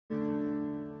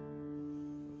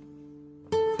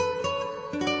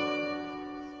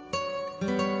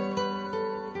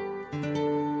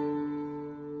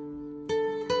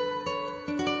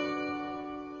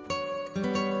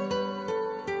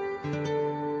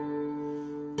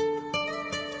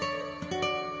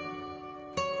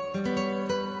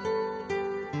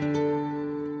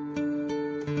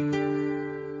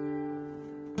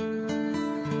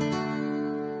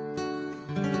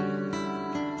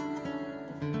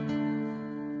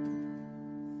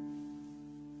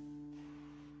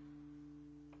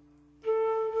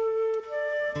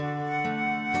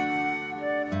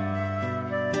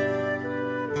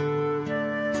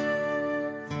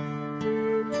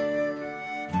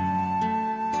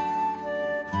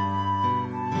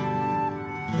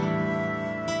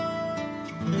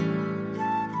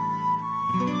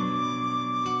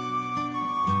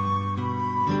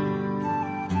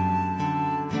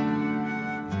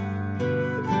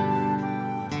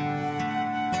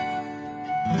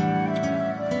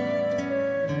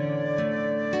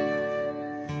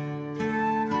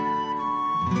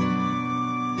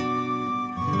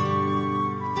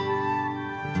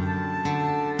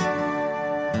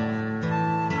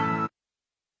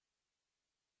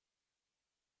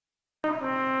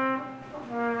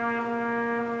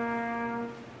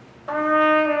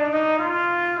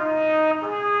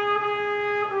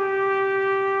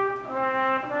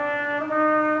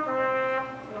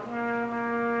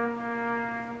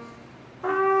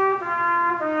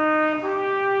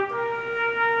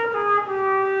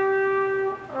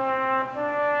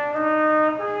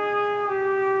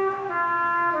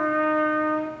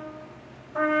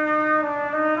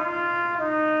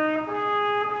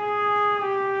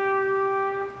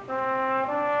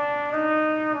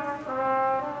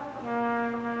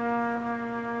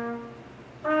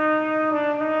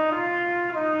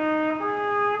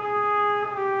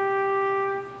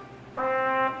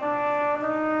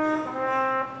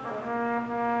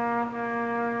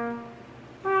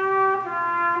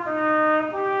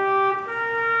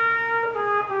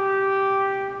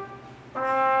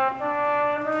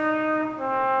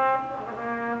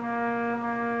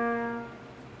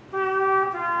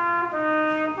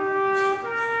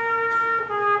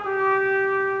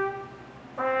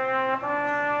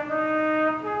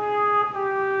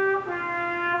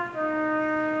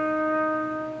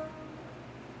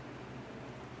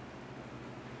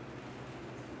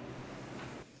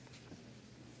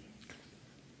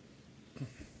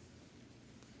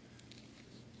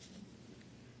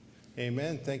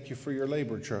Amen. Thank you for your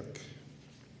labor truck.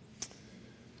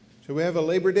 So we have a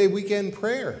Labor Day weekend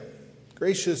prayer.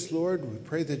 Gracious Lord, we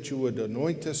pray that you would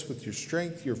anoint us with your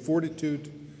strength, your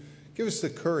fortitude. Give us the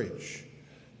courage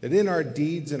that in our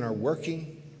deeds and our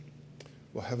working,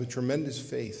 we'll have a tremendous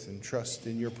faith and trust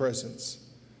in your presence,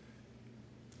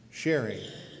 sharing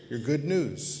your good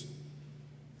news,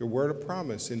 your word of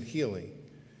promise and healing.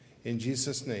 In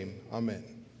Jesus' name, amen.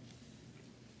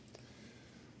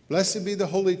 Blessed be the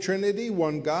Holy Trinity,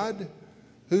 one God,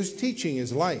 whose teaching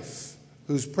is life,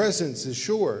 whose presence is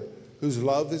sure, whose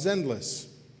love is endless.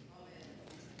 Amen.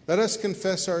 Let us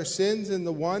confess our sins in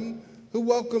the one who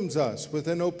welcomes us with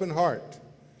an open heart,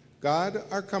 God,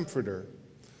 our comforter.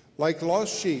 Like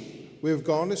lost sheep, we have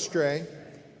gone astray.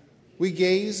 We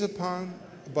gaze upon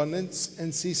abundance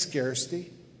and see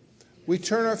scarcity. We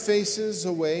turn our faces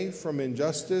away from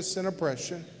injustice and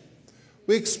oppression.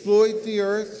 We exploit the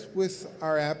earth with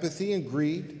our apathy and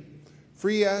greed.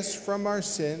 Free us from our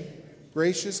sin,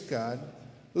 gracious God.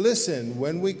 Listen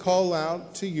when we call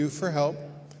out to you for help.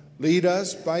 Lead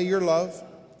us by your love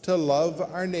to love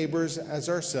our neighbors as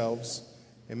ourselves.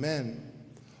 Amen.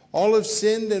 All have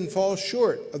sinned and fall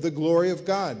short of the glory of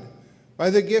God. By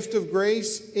the gift of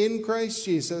grace in Christ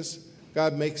Jesus,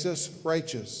 God makes us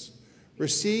righteous.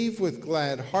 Receive with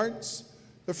glad hearts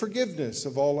the forgiveness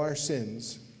of all our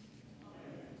sins.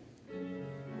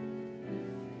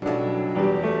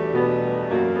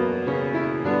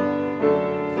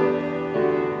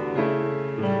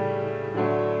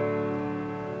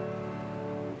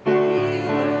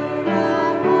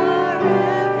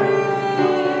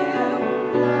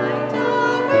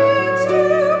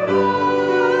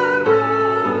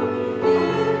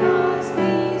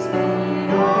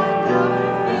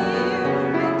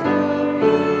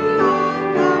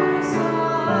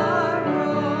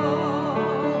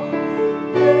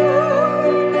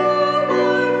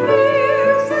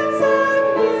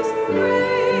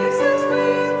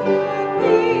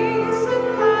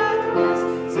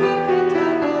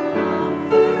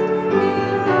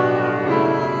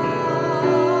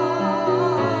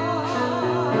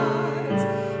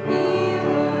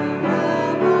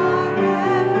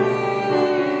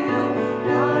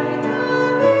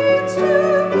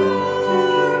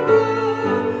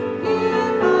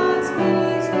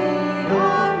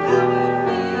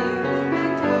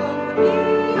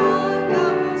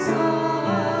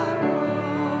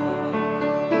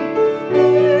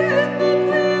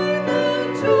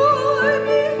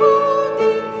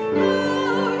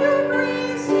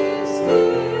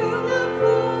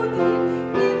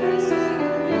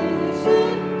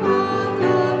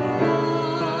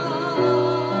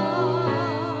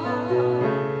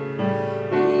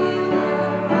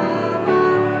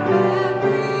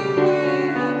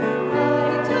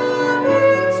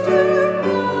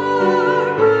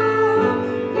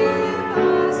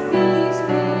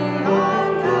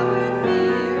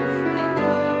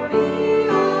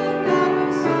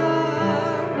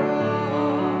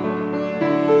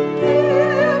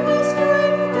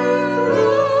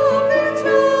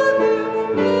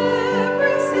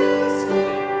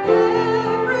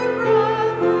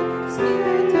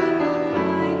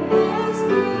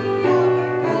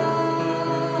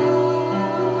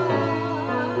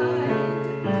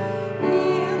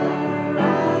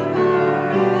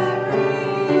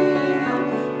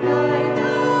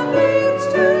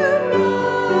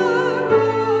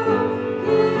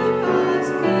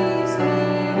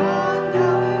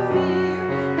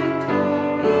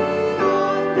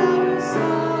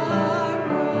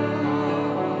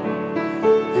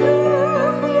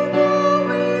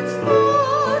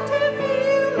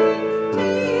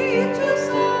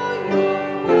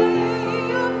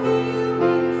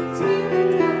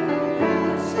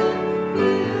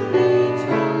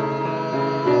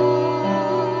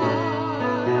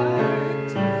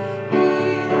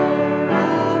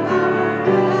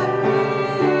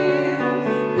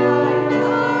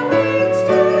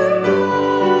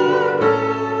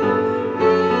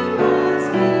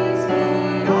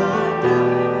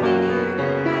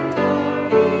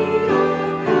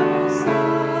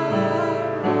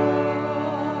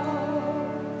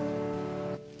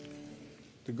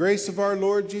 The grace of our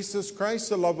Lord Jesus Christ,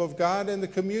 the love of God, and the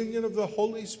communion of the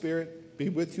Holy Spirit be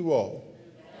with you all.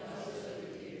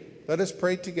 Let us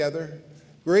pray together.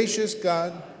 Gracious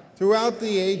God, throughout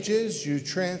the ages you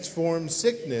transform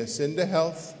sickness into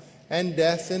health and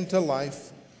death into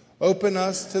life. Open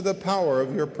us to the power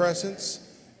of your presence.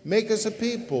 Make us a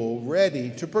people ready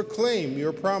to proclaim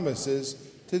your promises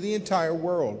to the entire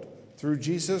world. Through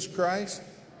Jesus Christ,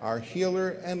 our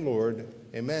healer and Lord.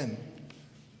 Amen.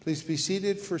 Please be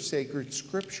seated for sacred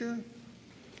scripture.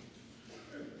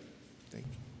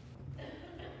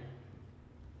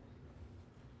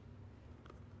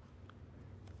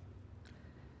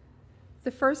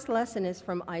 The first lesson is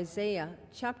from Isaiah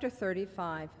chapter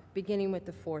 35, beginning with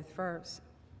the 4th verse.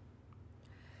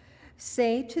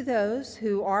 Say to those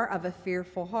who are of a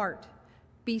fearful heart,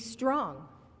 be strong,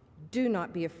 do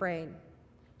not be afraid.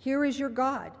 Here is your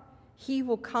God. He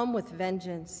will come with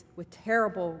vengeance, with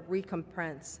terrible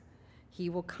recompense.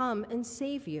 He will come and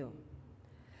save you.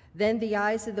 Then the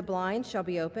eyes of the blind shall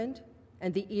be opened,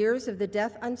 and the ears of the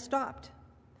deaf unstopped.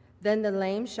 Then the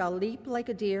lame shall leap like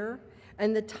a deer,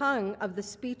 and the tongue of the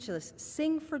speechless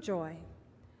sing for joy.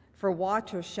 For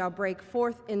waters shall break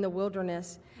forth in the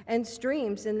wilderness, and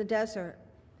streams in the desert.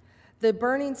 The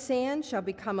burning sand shall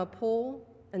become a pool,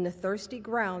 and the thirsty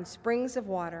ground springs of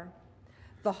water.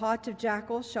 The haunt of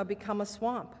jackals shall become a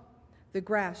swamp. The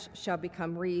grass shall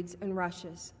become reeds and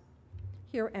rushes.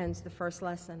 Here ends the first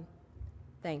lesson.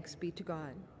 Thanks be to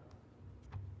God.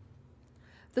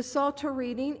 The Psalter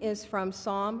reading is from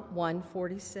Psalm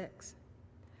 146.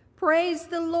 Praise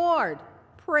the Lord,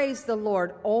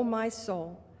 O my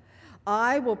soul.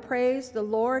 I will praise the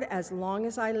Lord as long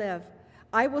as I live.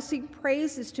 I will sing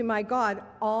praises to my God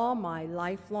all my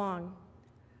life long.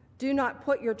 Do not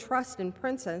put your trust in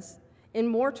princes, in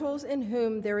mortals in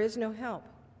whom there is no help.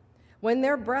 When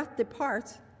their breath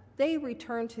departs, they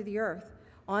return to the earth.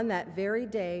 On that very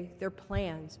day, their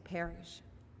plans perish.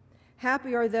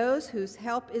 Happy are those whose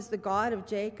help is the God of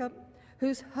Jacob,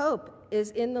 whose hope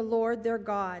is in the Lord their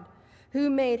God, who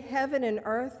made heaven and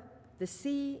earth, the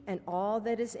sea and all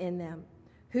that is in them,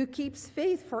 who keeps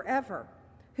faith forever,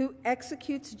 who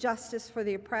executes justice for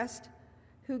the oppressed,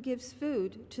 who gives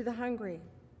food to the hungry.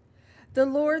 The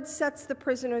Lord sets the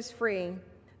prisoners free.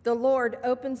 The Lord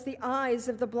opens the eyes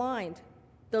of the blind.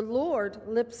 The Lord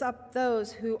lifts up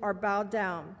those who are bowed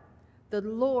down. The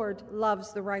Lord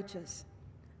loves the righteous.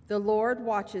 The Lord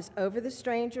watches over the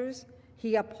strangers.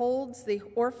 He upholds the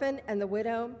orphan and the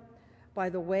widow. By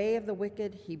the way of the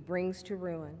wicked he brings to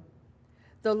ruin.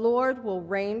 The Lord will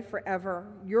reign forever,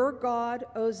 your God,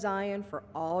 O Zion, for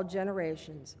all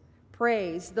generations.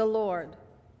 Praise the Lord.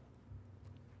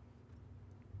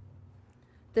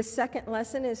 The second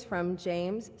lesson is from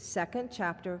James' 2nd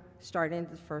chapter, starting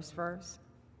at the 1st verse.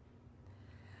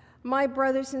 My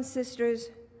brothers and sisters,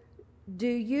 do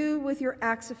you, with your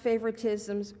acts of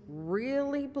favoritisms,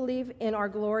 really believe in our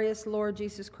glorious Lord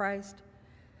Jesus Christ?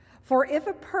 For if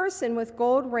a person with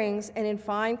gold rings and in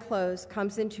fine clothes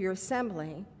comes into your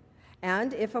assembly,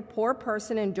 and if a poor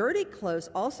person in dirty clothes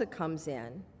also comes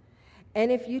in,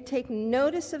 and if you take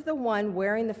notice of the one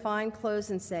wearing the fine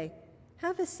clothes and say,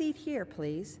 have a seat here,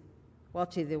 please, while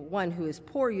to the one who is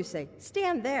poor you say,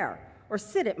 stand there, or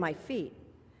sit at my feet,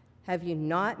 have you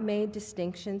not made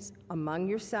distinctions among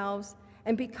yourselves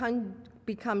and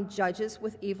become judges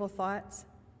with evil thoughts?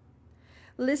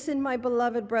 Listen, my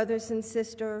beloved brothers and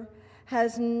sisters,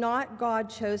 has not God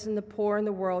chosen the poor in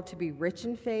the world to be rich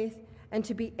in faith and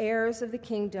to be heirs of the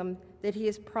kingdom that he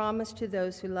has promised to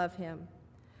those who love him?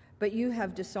 But you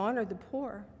have dishonored the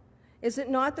poor. Is it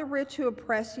not the rich who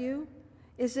oppress you?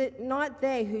 Is it not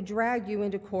they who drag you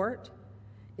into court?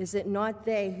 Is it not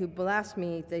they who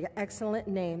blaspheme the excellent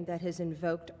name that is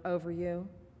invoked over you?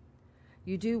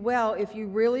 You do well if you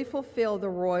really fulfill the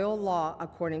royal law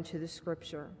according to the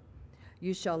scripture.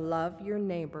 You shall love your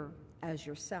neighbor as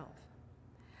yourself.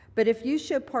 But if you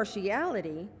show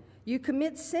partiality, you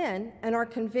commit sin and are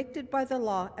convicted by the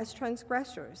law as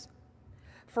transgressors.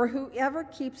 For whoever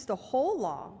keeps the whole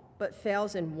law but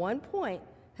fails in one point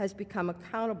has become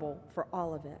accountable for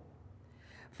all of it.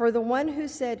 For the one who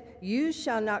said, you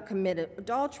shall not commit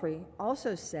adultery,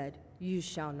 also said, you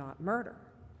shall not murder.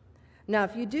 Now,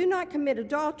 if you do not commit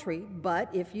adultery, but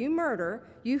if you murder,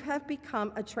 you have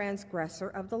become a transgressor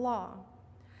of the law.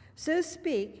 So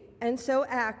speak and so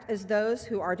act as those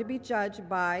who are to be judged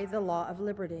by the law of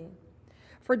liberty.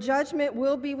 For judgment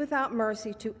will be without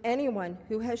mercy to anyone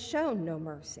who has shown no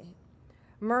mercy.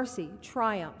 Mercy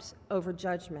triumphs over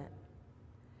judgment.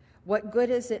 What good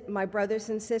is it, my brothers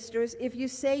and sisters, if you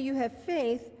say you have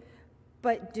faith,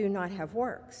 but do not have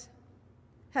works?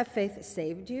 Have faith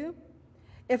saved you?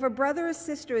 If a brother or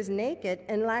sister is naked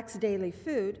and lacks daily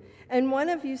food, and one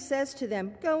of you says to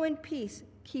them, go in peace,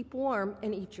 keep warm,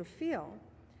 and eat your fill,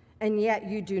 and yet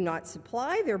you do not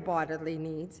supply their bodily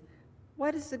needs,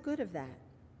 what is the good of that?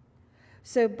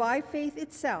 So by faith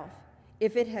itself,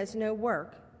 if it has no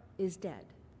work, is dead.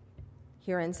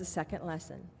 Here ends the second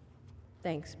lesson.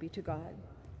 Thanks be to God.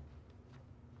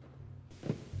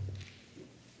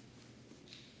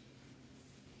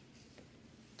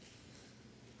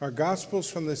 Our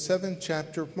Gospels from the 7th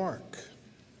chapter of Mark.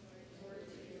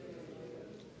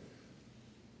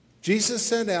 Jesus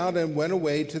set out and went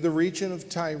away to the region of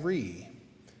Tyre.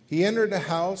 He entered a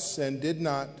house and did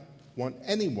not want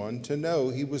anyone to know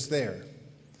he was there.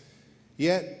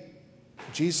 Yet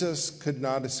Jesus could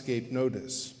not escape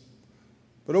notice.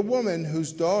 But a woman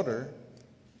whose daughter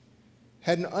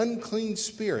had an unclean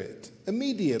spirit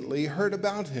immediately heard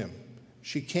about him.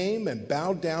 She came and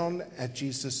bowed down at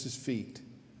Jesus' feet.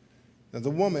 Now the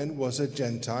woman was a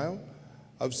Gentile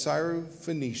of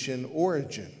Syrophoenician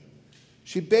origin.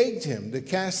 She begged him to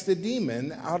cast the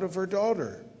demon out of her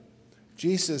daughter.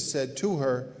 Jesus said to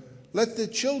her, "Let the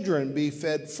children be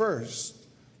fed first,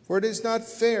 for it is not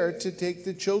fair to take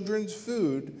the children's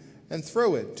food and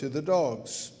throw it to the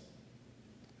dogs."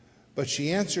 But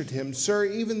she answered him, "Sir,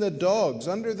 even the dogs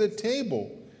under the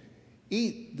table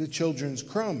eat the children's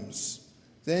crumbs."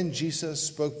 Then Jesus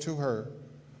spoke to her,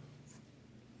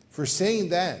 "For saying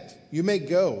that, you may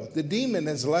go. The demon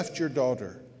has left your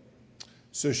daughter."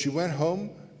 So she went home,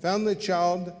 found the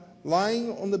child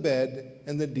lying on the bed,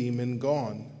 and the demon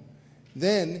gone.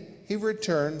 Then he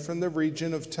returned from the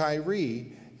region of Tyre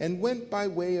and went by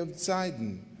way of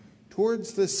Sidon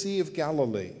towards the Sea of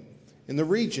Galilee, in the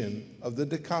region of the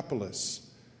Decapolis.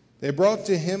 They brought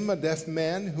to him a deaf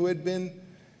man who had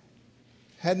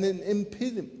an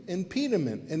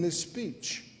impediment in his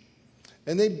speech,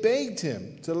 and they begged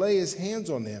him to lay his hands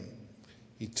on him.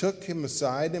 He took him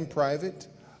aside in private,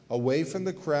 away from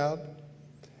the crowd,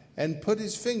 and put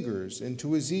his fingers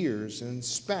into his ears and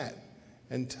spat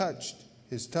and touched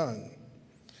his tongue.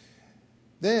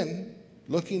 Then,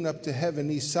 looking up to heaven,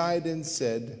 he sighed and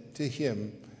said to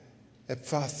him,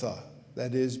 "Ephphatha,"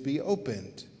 that is, be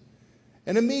opened.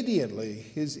 And immediately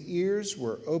his ears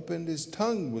were opened, his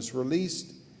tongue was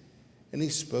released, and he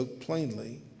spoke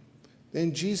plainly.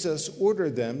 Then Jesus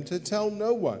ordered them to tell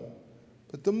no one,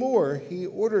 but the more he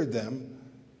ordered them,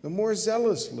 the more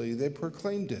zealously they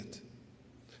proclaimed it.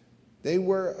 They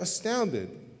were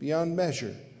astounded beyond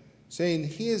measure, saying,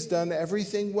 "He has done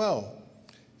everything well.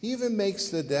 He even makes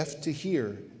the deaf to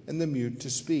hear and the mute to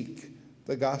speak."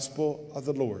 The gospel of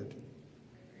the Lord.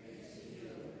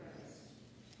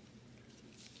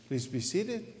 Please be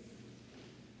seated.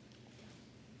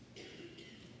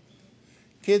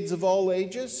 Kids of all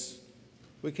ages,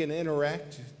 we can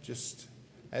interact just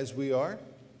as we are.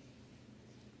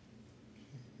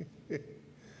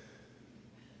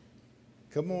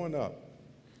 Come on up.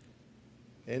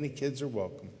 Any kids are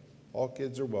welcome. All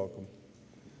kids are welcome.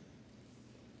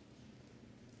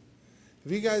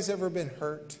 Have you guys ever been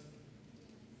hurt?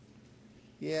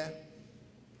 Yeah.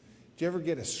 Did you ever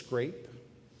get a scrape?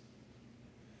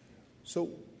 So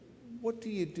what do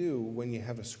you do when you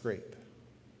have a scrape?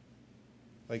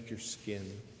 Like your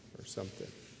skin or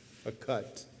something, a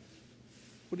cut.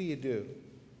 What do you do?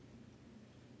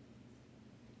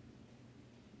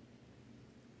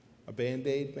 A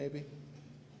Band-Aid maybe?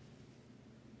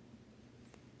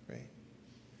 Right.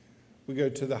 We go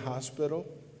to the hospital,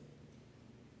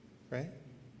 right?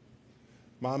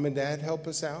 Mom and Dad help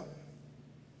us out.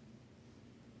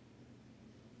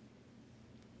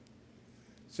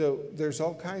 So there's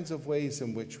all kinds of ways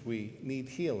in which we need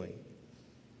healing.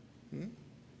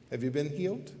 Have you been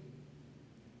healed?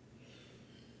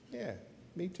 Yeah,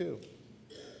 me too.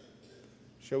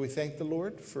 Shall we thank the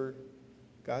Lord for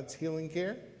God's healing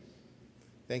care?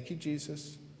 Thank you,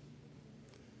 Jesus,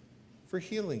 for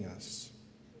healing us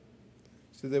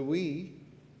so that we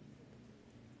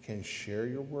can share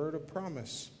your word of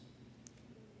promise.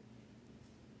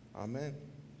 Amen.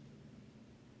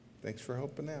 Thanks for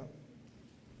helping out.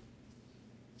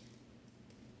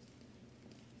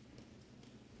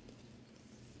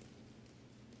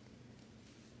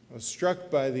 I was struck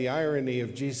by the irony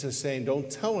of Jesus saying, "Don't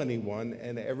tell anyone,"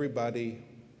 and everybody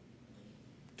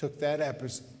took that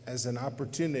as an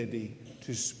opportunity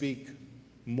to speak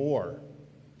more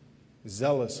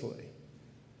zealously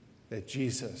that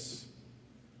Jesus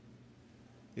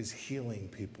is healing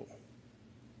people.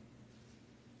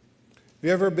 Have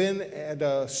you ever been at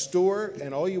a store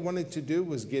and all you wanted to do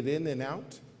was get in and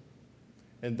out?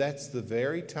 And that's the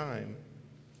very time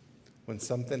when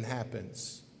something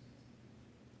happens.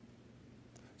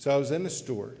 So I was in a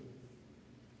store,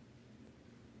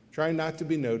 trying not to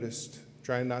be noticed,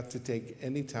 trying not to take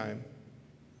any time.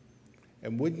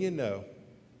 And wouldn't you know,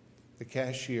 the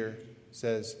cashier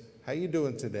says, "How you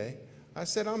doing today?" I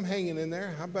said, "I'm hanging in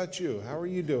there. How about you? How are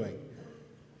you doing?"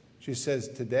 She says,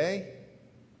 "Today,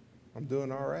 I'm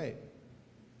doing all right."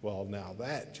 Well, now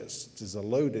that just is a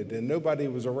loaded, and nobody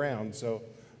was around, so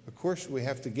of course we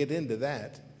have to get into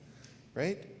that,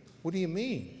 right? What do you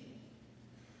mean?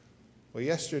 Well,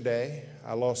 yesterday,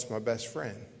 I lost my best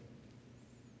friend.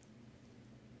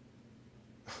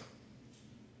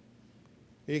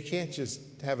 You can't just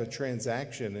have a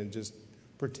transaction and just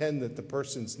pretend that the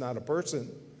person's not a person.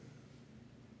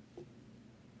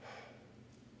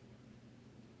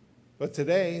 But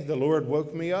today, the Lord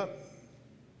woke me up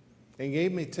and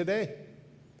gave me today.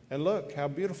 And look how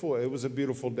beautiful. It was a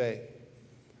beautiful day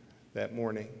that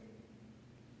morning.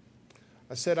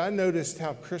 I said, I noticed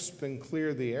how crisp and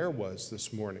clear the air was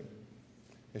this morning.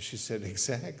 And she said,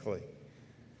 exactly.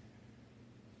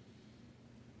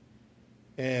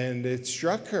 And it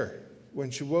struck her when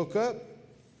she woke up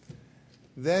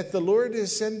that the Lord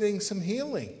is sending some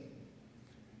healing.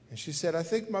 And she said, I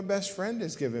think my best friend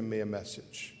has given me a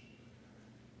message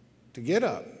to get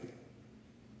up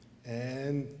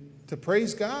and to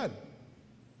praise God.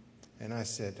 And I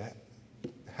said,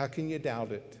 how can you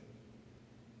doubt it?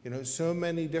 You know, so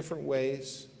many different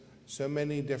ways, so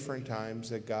many different times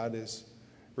that God is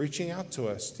reaching out to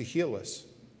us to heal us.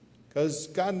 Because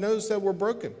God knows that we're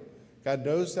broken. God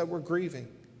knows that we're grieving.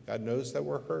 God knows that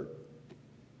we're hurt.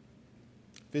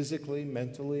 Physically,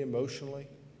 mentally, emotionally.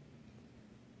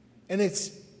 And it's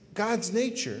God's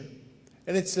nature,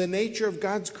 and it's the nature of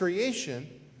God's creation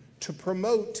to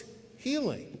promote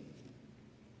healing.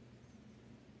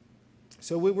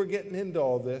 So we were getting into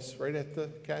all this right at the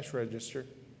cash register.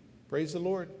 Praise the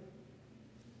Lord.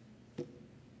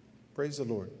 Praise the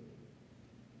Lord.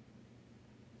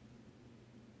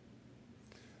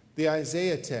 The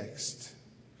Isaiah text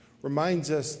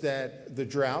reminds us that the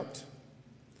drought,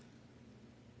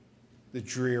 the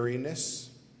dreariness,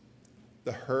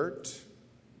 the hurt,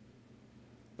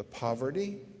 the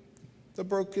poverty, the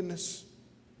brokenness,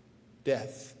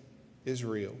 death is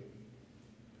real.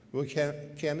 We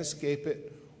can't escape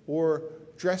it or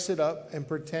dress it up and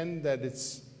pretend that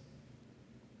it's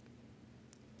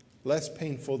less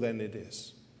painful than it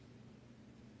is.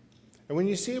 And when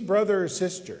you see a brother or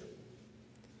sister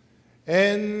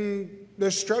and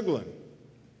they're struggling,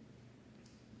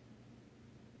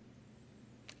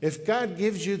 if God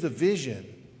gives you the vision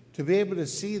to be able to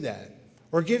see that,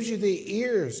 or gives you the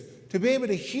ears to be able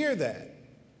to hear that,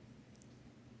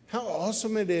 how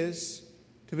awesome it is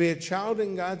to be a child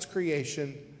in God's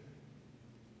creation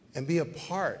and be a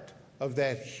part of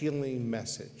that healing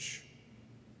message.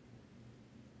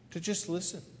 To just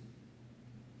listen.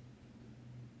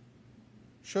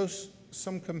 Show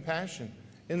some compassion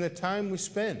in the time we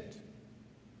spend.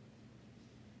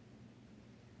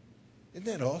 Isn't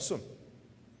that awesome?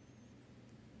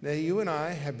 Now, you and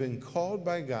I have been called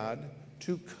by God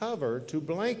to cover, to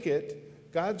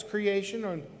blanket God's creation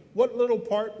on what little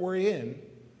part we're in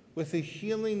with the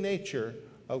healing nature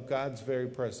of God's very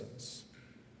presence.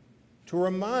 To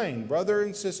remind brother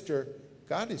and sister,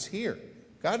 God is here.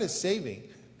 God is saving.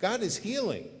 God is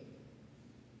healing.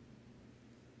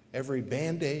 Every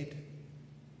Band-Aid,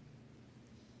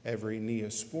 every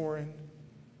Neosporin,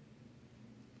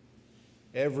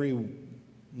 every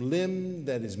limb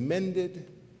that is mended,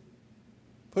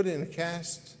 put in a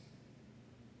cast,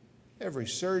 every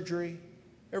surgery,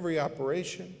 every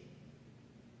operation,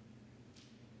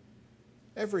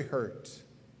 every hurt.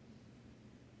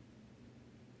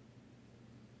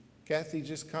 Kathy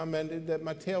just commented that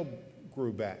my tail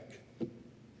grew back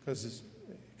because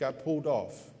it got pulled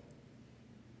off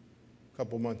a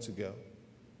couple months ago.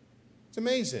 It's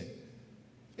amazing.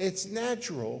 It's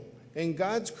natural in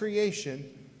God's creation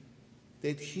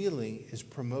that healing is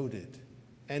promoted.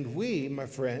 And we, my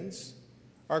friends,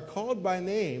 are called by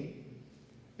name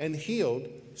and healed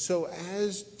so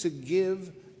as to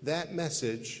give that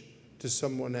message to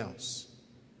someone else.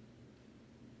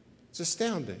 It's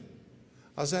astounding.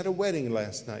 I was at a wedding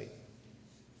last night,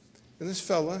 and this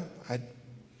fella,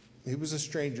 he was a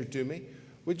stranger to me.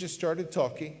 We just started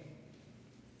talking,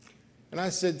 and I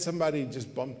said somebody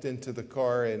just bumped into the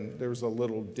car, and there was a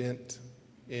little dent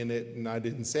in it, and I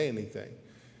didn't say anything.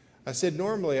 I said,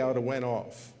 normally I would have went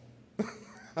off.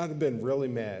 I'd have been really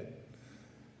mad,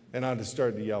 and I'd have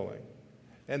started yelling.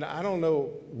 And I don't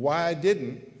know why I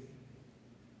didn't.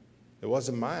 It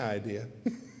wasn't my idea.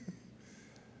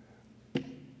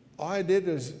 All I did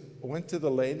is went to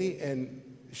the lady, and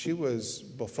she was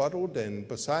befuddled and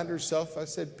beside herself. I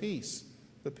said, peace.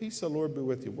 The peace of the Lord be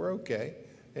with you. We're okay.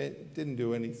 It didn't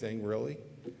do anything, really.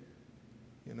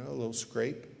 You know, a little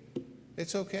scrape.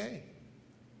 It's okay.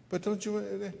 But don't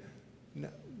you... No,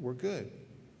 we're good.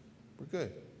 We're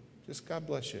good. Just God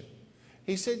bless you.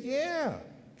 He said, yeah,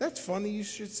 that's funny you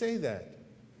should say that.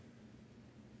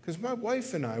 Because my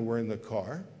wife and I were in the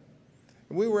car,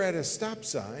 and we were at a stop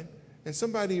sign, and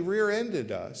somebody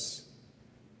rear-ended us.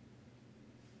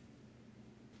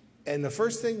 And the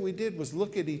first thing we did was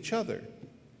look at each other.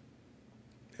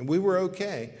 And we were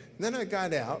okay. And then I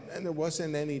got out, and there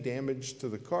wasn't any damage to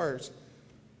the cars,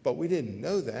 but we didn't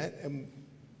know that. And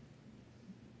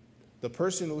the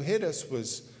person who hit us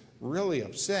was really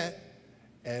upset,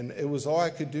 And it was all I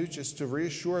could do just to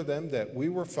reassure them that we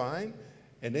were fine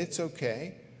and it's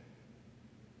okay.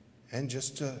 And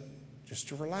just to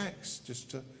relax,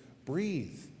 just to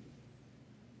breathe.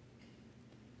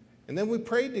 And then we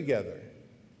prayed together.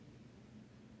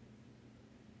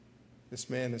 This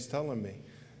man is telling me.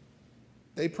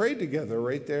 They prayed together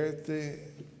right there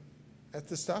at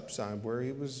the stop sign where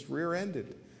he was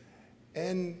rear-ended.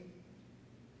 And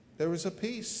there was a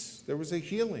peace, there was a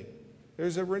healing, there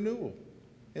was a renewal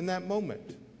in that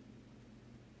moment.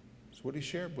 That's what he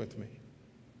shared with me.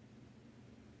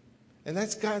 And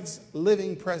that's God's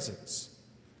living presence.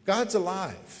 God's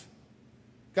alive.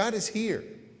 God is here.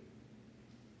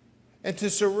 And to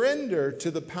surrender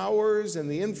to the powers and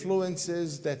the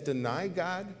influences that deny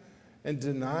God and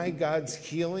deny God's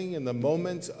healing in the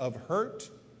moments of hurt,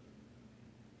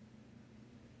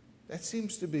 that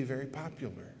seems to be very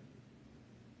popular.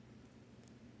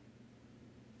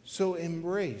 So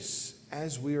embrace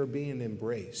as we are being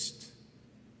embraced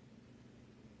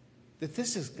that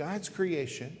this is God's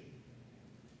creation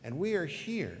and we are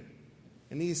here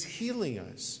and He's healing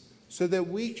us so that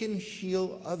we can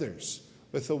heal others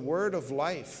with a word of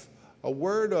life, a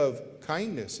word of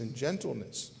kindness and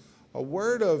gentleness, a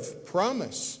word of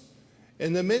promise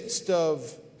in the midst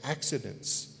of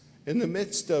accidents, in the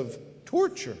midst of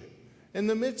torture, in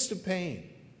the midst of pain.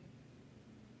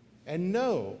 And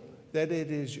know that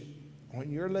it is on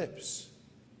your lips,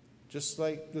 just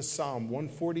like the Psalm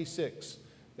 146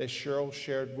 that Cheryl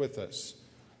shared with us.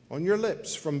 On your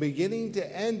lips, from beginning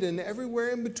to end and everywhere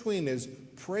in between, is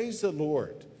praise the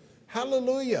Lord.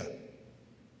 Hallelujah.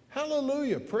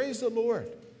 Hallelujah. Praise the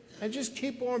Lord. And just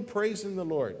keep on praising the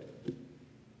Lord.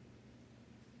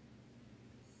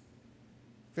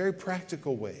 Very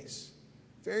practical ways,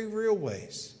 very real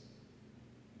ways,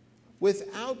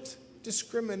 without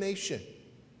discrimination.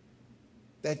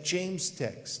 That James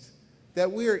text,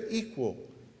 that we are equal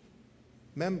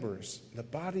members in the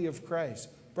body of Christ,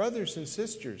 brothers and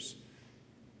sisters.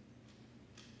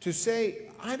 To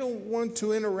say, I don't want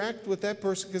to interact with that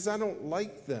person because I don't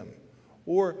like them,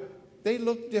 or they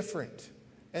look different,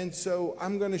 and so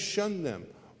I'm going to shun them,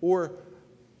 or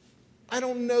I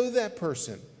don't know that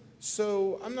person,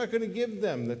 so I'm not going to give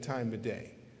them the time of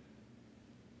day.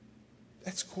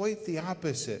 That's quite the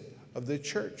opposite of the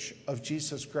church of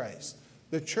Jesus Christ.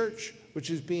 The church which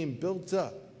is being built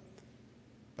up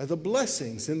by the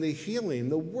blessings and the healing,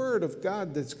 the word of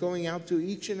God that's going out to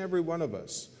each and every one of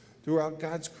us throughout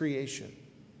God's creation.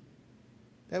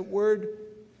 That word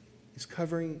is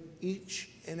covering each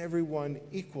and every one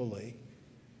equally.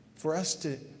 For us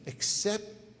to accept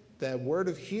that word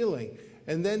of healing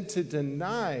and then to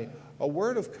deny a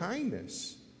word of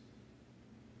kindness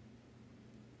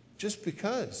just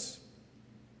because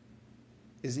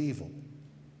is evil.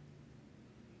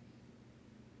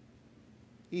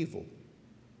 Evil.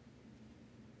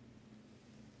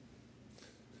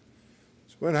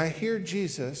 So when I hear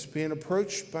Jesus being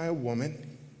approached by a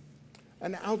woman,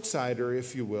 an outsider,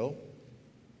 if you will,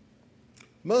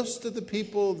 most of the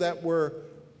people that were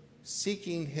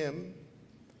seeking him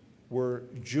were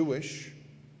Jewish.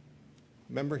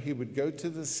 Remember, he would go to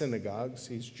the synagogues.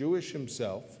 He's Jewish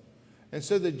himself. And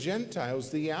so the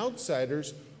Gentiles, the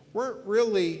outsiders, weren't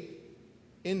really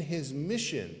in his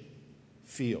mission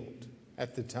field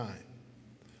at the time.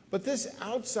 But this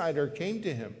outsider came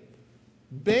to him,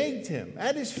 begged him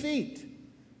at his feet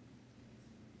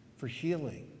for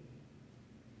healing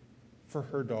for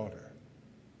her daughter,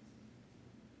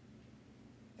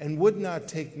 and would not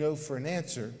take no for an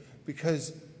answer,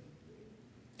 because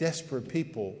desperate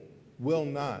people will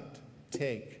not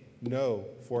take no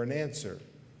for an answer.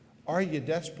 Are you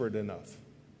desperate enough?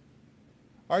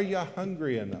 Are you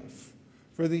hungry enough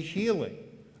for the healing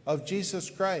of Jesus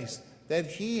Christ that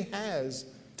he has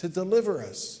to deliver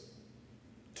us,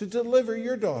 to deliver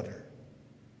your daughter,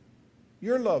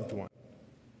 your loved one?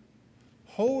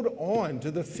 Hold on to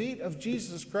the feet of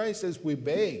Jesus Christ as we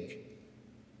beg.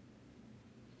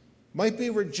 Might be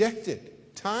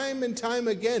rejected time and time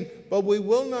again, but we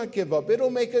will not give up. It'll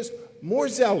make us more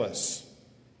zealous,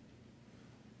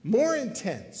 more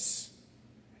intense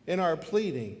in our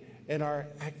pleading and our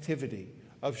activity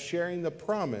of sharing the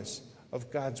promise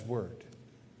of God's word,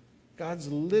 God's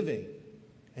living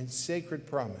and sacred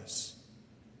promise.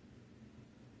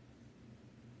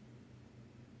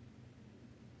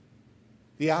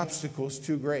 The obstacle is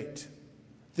too great.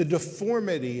 The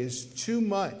deformity is too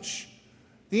much.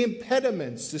 The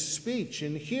impediments to speech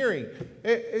and hearing,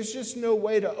 there's just no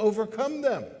way to overcome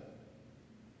them.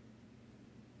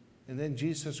 And then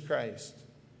Jesus Christ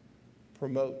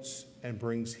promotes and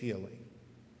brings healing.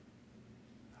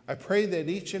 I pray that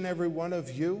each and every one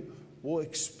of you will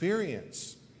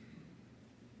experience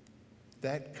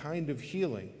that kind of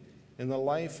healing in the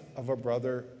life of a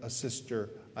brother, a sister,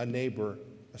 a neighbor,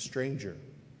 a stranger.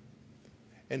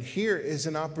 And here is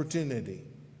an opportunity.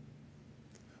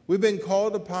 We've been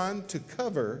called upon to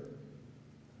cover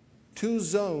 2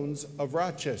 zones of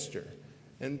Rochester.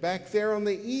 And back there on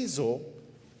the easel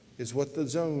is what the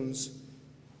zones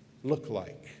look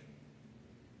like.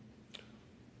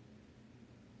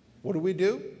 What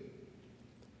do?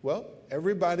 Well,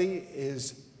 everybody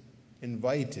is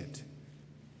invited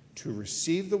to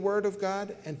receive the Word of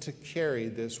God and to carry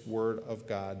this Word of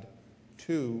God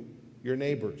to your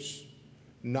neighbors.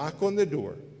 Knock on the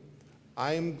door.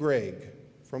 I am Greg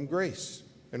from Grace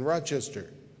in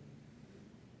Rochester.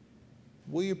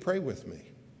 Will you pray with me?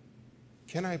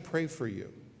 Can I pray for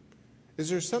you? Is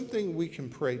there something we can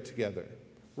pray together?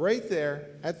 Right there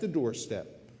at the doorstep,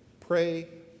 pray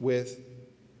with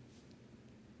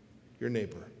your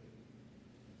neighbor.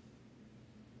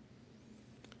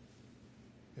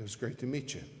 It was great to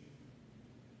meet you.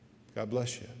 God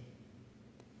bless you.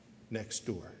 Next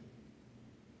door.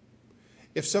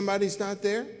 If somebody's not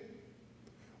there,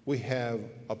 we have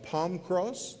a palm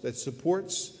cross that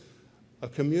supports a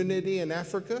community in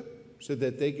Africa so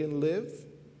that they can live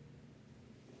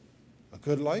a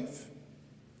good life.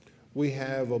 We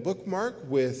have a bookmark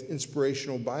with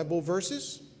inspirational Bible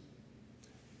verses.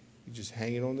 You just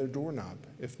hang it on their doorknob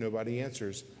if nobody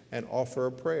answers and offer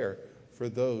a prayer for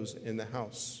those in the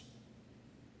house.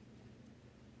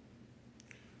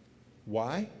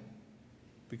 Why?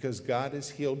 Because God has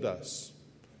healed us.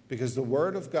 Because the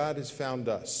Word of God has found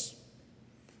us.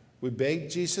 We beg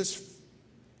Jesus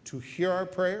to hear our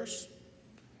prayers,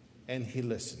 and He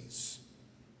listens.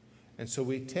 And so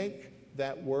we take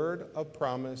that word of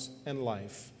promise and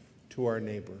life to our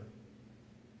neighbor.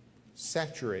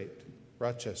 Saturate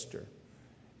Rochester.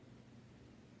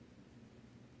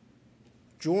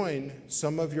 Join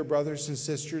some of your brothers and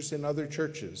sisters in other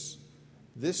churches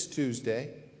this Tuesday,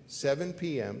 7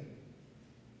 p.m.,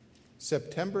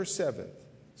 September 7th,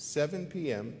 7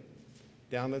 p.m.,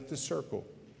 down at the Circle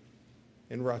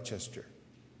in Rochester.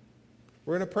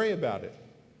 We're going to pray about it.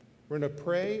 We're going to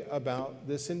pray about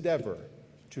this endeavor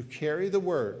to carry the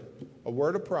word, a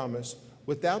word of promise,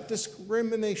 without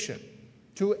discrimination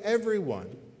to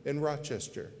everyone in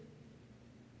Rochester.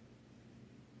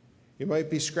 You might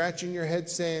be scratching your head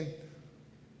saying,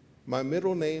 my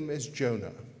middle name is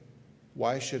Jonah.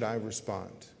 Why should I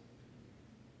respond?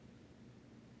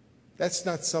 That's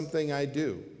not something I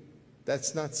do.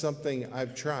 That's not something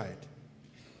I've tried.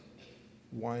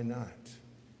 Why not?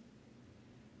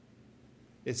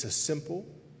 It's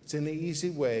an easy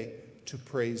way to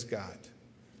praise God.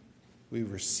 We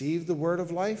receive the word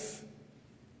of life.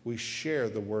 We share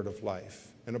the word of life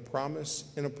in a promise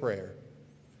and a prayer.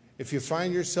 If you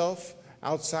find yourself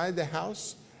outside the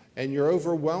house and you're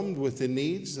overwhelmed with the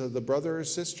needs of the brother or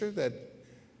sister that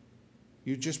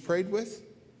you just prayed with,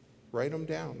 write them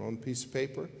down on a piece of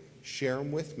paper, share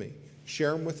them with me,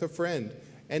 share them with a friend,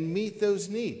 and meet those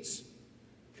needs,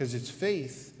 because it's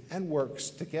faith and works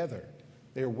together.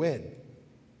 They're wed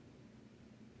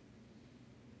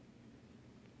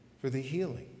for the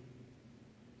healing,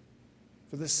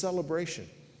 for the celebration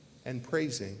and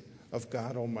praising of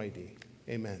God Almighty.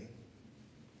 Amen.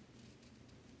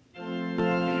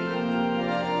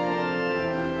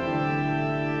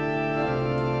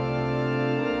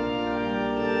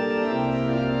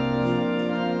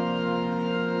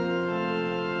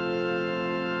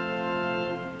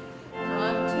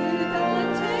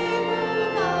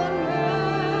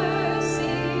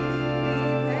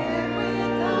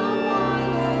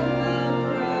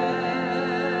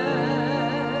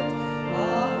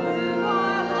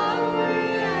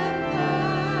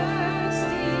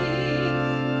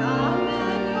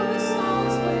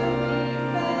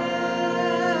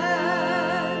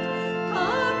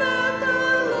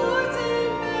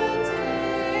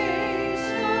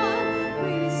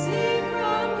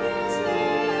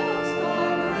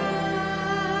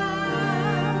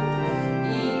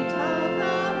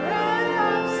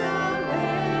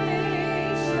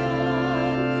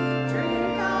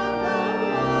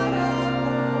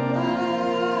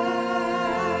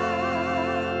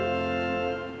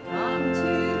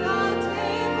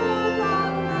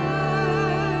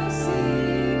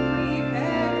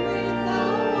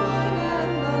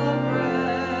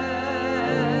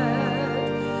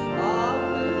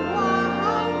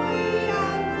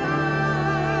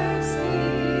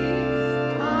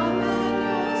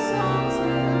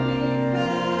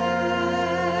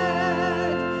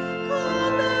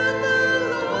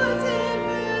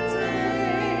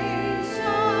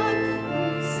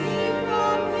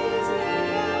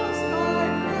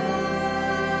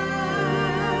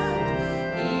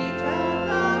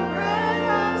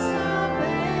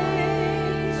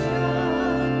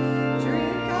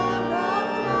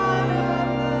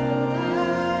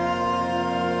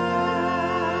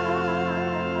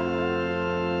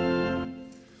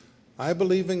 I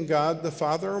believe in God, the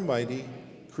Father Almighty,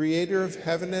 creator of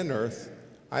heaven and earth.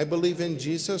 I believe in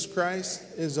Jesus Christ,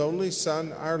 his only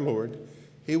Son, our Lord.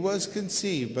 He was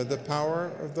conceived by the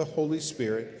power of the Holy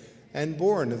Spirit and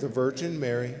born of the Virgin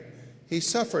Mary. He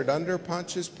suffered under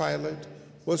Pontius Pilate,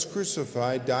 was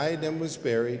crucified, died, and was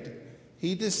buried.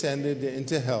 He descended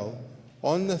into hell.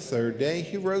 On the third day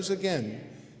he rose again.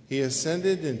 He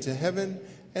ascended into heaven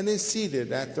and is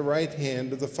seated at the right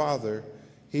hand of the Father.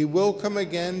 He will come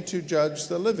again to judge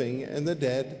the living and the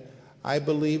dead. I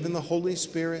believe in the Holy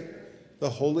Spirit, the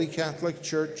Holy Catholic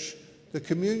Church, the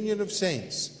communion of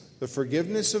saints, the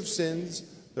forgiveness of sins,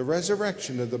 the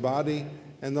resurrection of the body,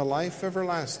 and the life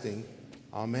everlasting.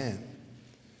 Amen.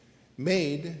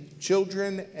 Made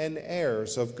children and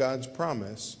heirs of God's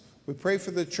promise, we pray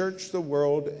for the church, the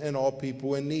world, and all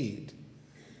people in need.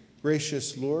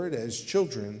 Gracious Lord, as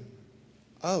children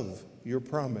of your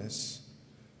promise,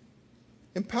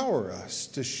 empower us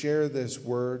to share this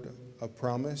word of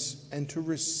promise and to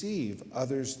receive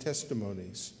others'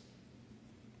 testimonies.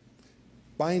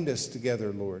 Bind us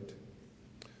together, Lord,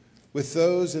 with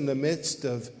those in the midst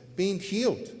of being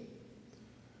healed,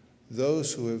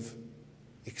 those who have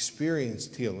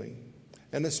experienced healing,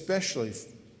 and especially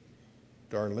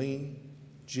Darlene,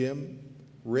 Jim,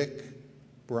 Rick,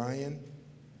 Brian,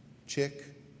 Chick,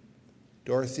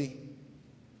 Dorothy.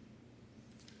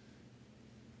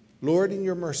 Lord, in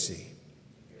your mercy,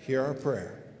 hear our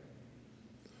prayer.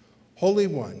 Holy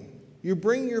One, you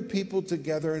bring your people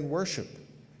together in worship.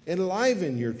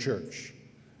 Enliven your church.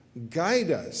 Guide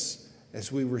us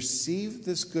as we receive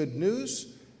this good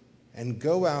news and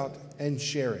go out and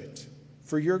share it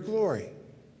for your glory.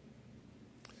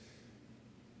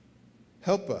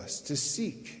 Help us to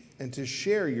seek and to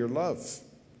share your love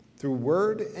through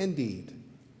word and deed.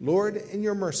 Lord, in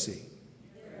your mercy,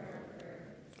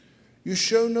 you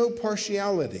show no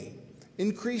partiality.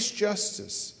 Increase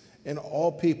justice in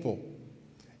all people.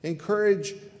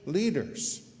 Encourage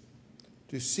leaders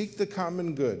to seek the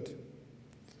common good,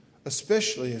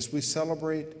 especially as we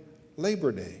celebrate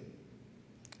Labor Day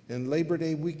and Labor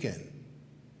Day weekend.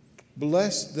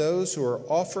 Bless those who are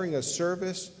offering a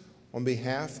service on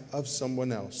behalf of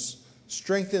someone else.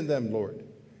 Strengthen them, Lord,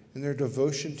 in their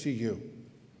devotion to you.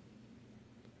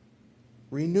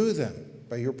 Renew them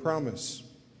by your promise.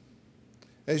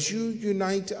 As you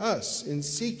unite us in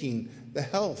seeking the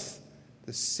health,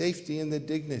 the safety, and the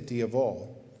dignity of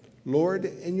all, Lord,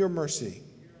 in your mercy,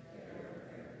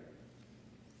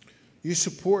 you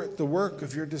support the work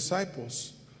of your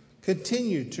disciples.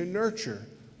 Continue to nurture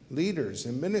leaders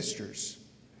and ministers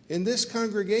in this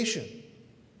congregation.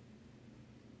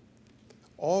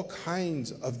 All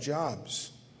kinds of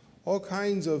jobs, all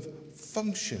kinds of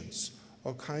functions,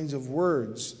 all kinds of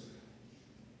words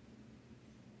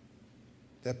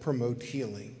that promote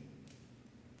healing.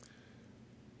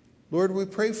 Lord, we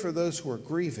pray for those who are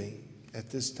grieving at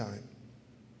this time.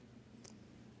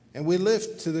 And we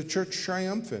lift to the church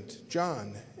triumphant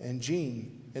John and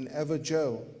Jean and Eva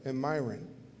Jo and Myron.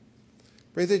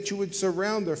 Pray that you would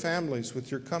surround their families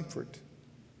with your comfort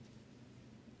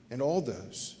and all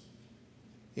those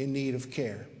in need of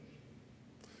care.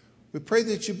 We pray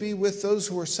that you be with those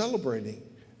who are celebrating,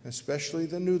 especially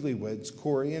the newlyweds,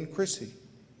 Corey and Chrissy.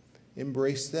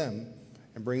 Embrace them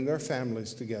and bring their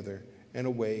families together in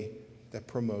a way that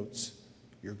promotes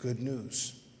your good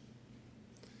news.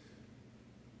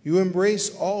 You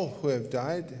embrace all who have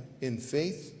died in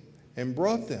faith and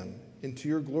brought them into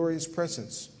your glorious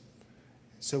presence.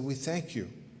 So we thank you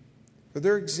for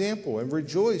their example and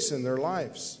rejoice in their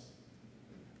lives.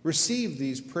 Receive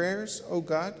these prayers, O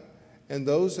God, and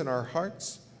those in our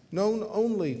hearts, known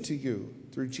only to you,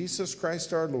 through Jesus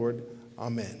Christ our Lord.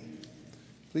 Amen.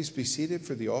 Please be seated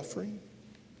for the offering.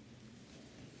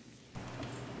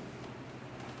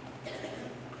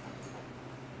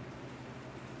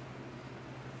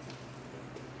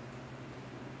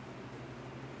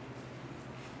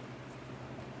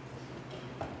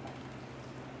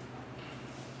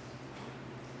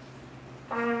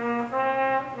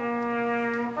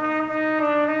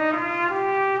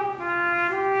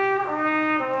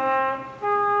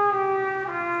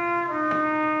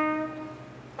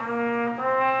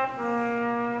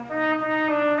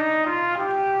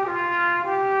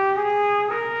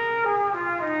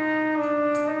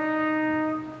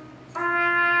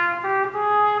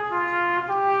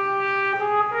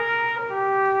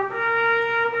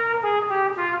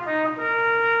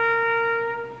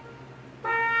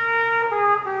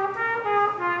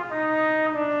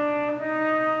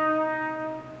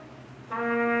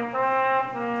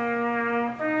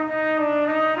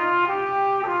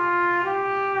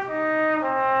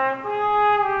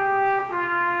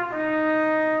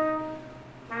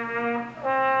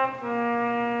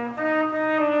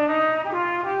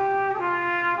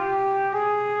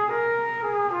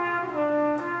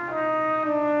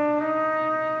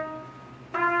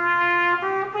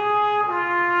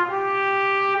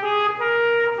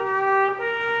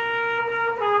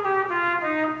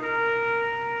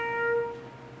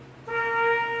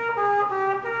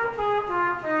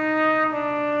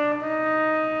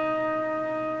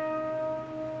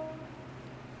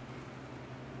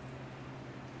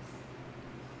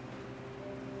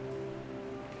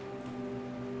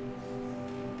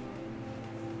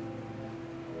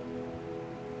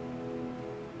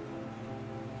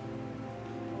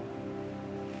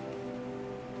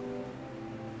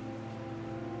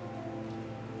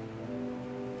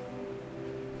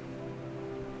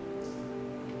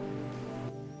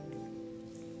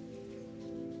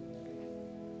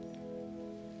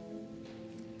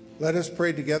 Let us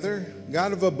pray together.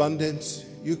 God of abundance,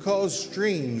 you cause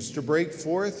streams to break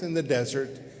forth in the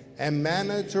desert and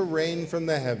manna to rain from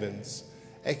the heavens.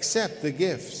 Accept the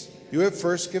gifts you have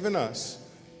first given us.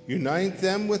 Unite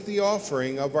them with the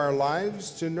offering of our lives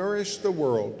to nourish the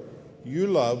world you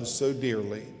love so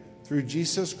dearly. Through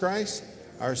Jesus Christ,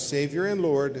 our Savior and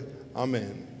Lord.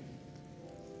 Amen.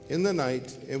 In the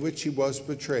night in which he was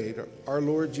betrayed, our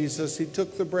Lord Jesus, he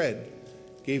took the bread,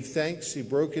 gave thanks, he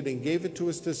broke it and gave it to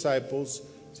his disciples,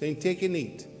 saying, "Take and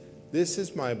eat. This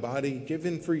is my body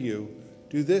given for you.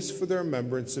 Do this for the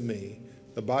remembrance of me,"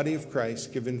 the body of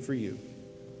Christ given for you.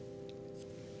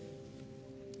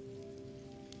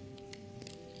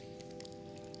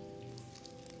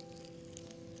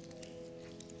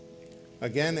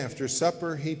 Again, after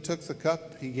supper, he took the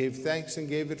cup, he gave thanks and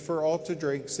gave it for all to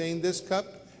drink, saying, "This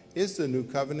cup is the new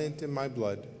covenant in my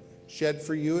blood, shed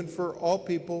for you and for all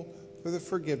people for the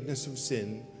forgiveness of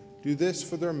sin. Do this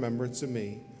for the remembrance of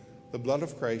me," the blood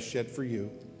of Christ shed for you.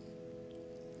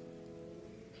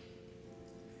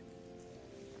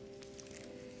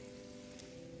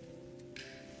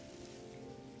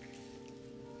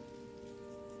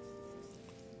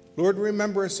 Lord,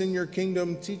 remember us in your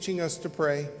kingdom, teaching us to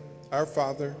pray. Our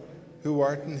Father, who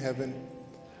art in heaven,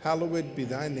 hallowed be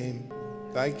thy name.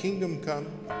 Thy kingdom come,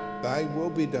 thy will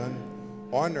be done,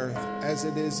 on earth as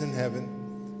it is in heaven.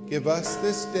 Give us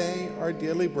this day our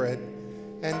daily bread,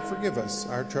 and forgive us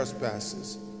our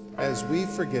trespasses, as we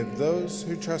forgive those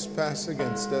who trespass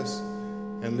against us.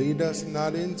 And lead us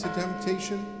not into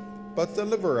temptation, but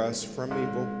deliver us from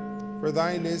evil. For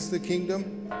thine is the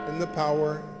kingdom, and the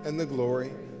power, and the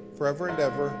glory, forever and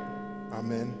ever.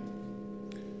 Amen.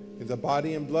 May the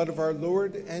body and blood of our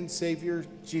Lord and Savior,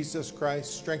 Jesus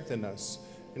Christ, strengthen us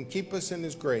and keep us in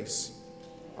his grace.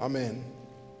 Amen.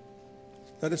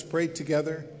 Let us pray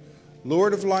together.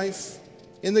 Lord of life,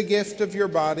 in the gift of your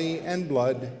body and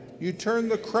blood, you turn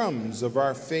the crumbs of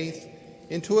our faith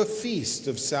into a feast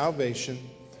of salvation.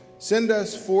 Send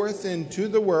us forth into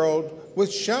the world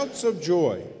with shouts of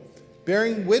joy,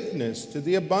 bearing witness to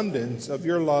the abundance of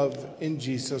your love in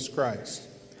Jesus Christ,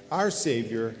 our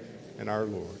Savior and our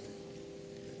Lord.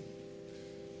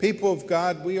 People of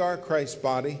God, we are Christ's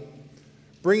body,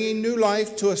 bringing new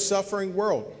life to a suffering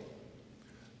world.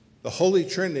 The Holy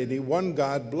Trinity, one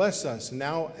God, bless us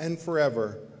now and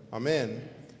forever. Amen.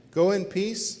 Go in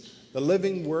peace. The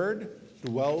living word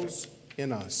dwells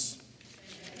in us.